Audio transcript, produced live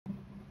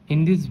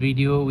In this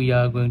video, we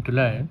are going to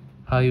learn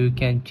how you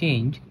can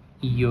change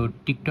your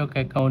TikTok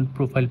account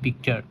profile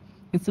picture.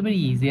 It's a very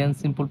easy and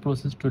simple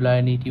process to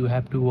learn it. You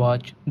have to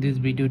watch this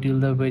video till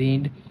the very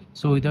end.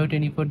 So without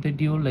any further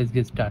ado, let's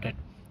get started.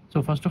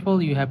 So first of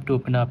all, you have to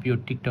open up your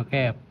TikTok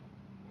app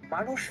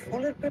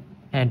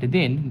and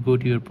then go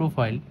to your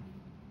profile.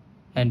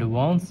 And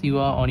once you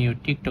are on your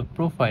TikTok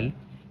profile,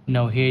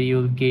 now here you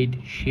will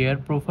get share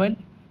profile,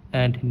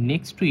 and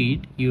next to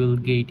it you will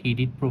get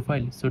edit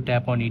profile. So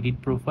tap on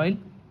edit profile,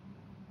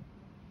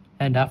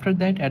 and after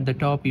that at the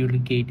top you will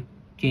get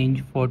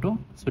change photo.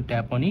 So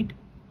tap on it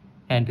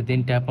and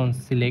then tap on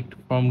select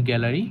from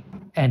gallery,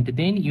 and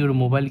then your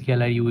mobile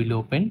gallery will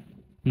open.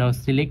 Now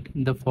select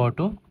the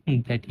photo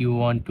that you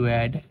want to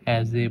add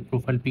as a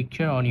profile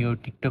picture on your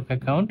TikTok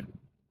account,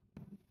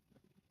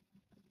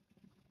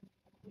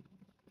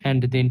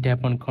 and then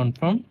tap on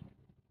confirm,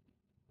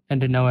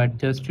 and now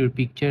adjust your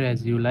picture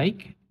as you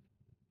like,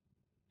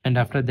 and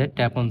after that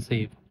tap on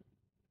save.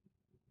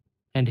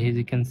 And as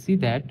you can see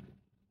that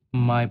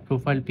my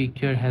profile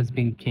picture has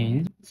been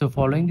changed. So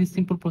following this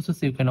simple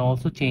process, you can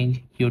also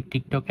change your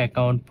TikTok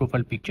account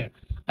profile picture.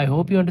 I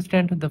hope you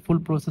understand the full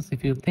process.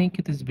 If you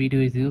think this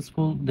video is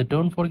useful, then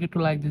don't forget to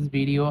like this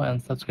video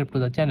and subscribe to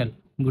the channel.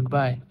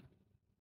 Goodbye.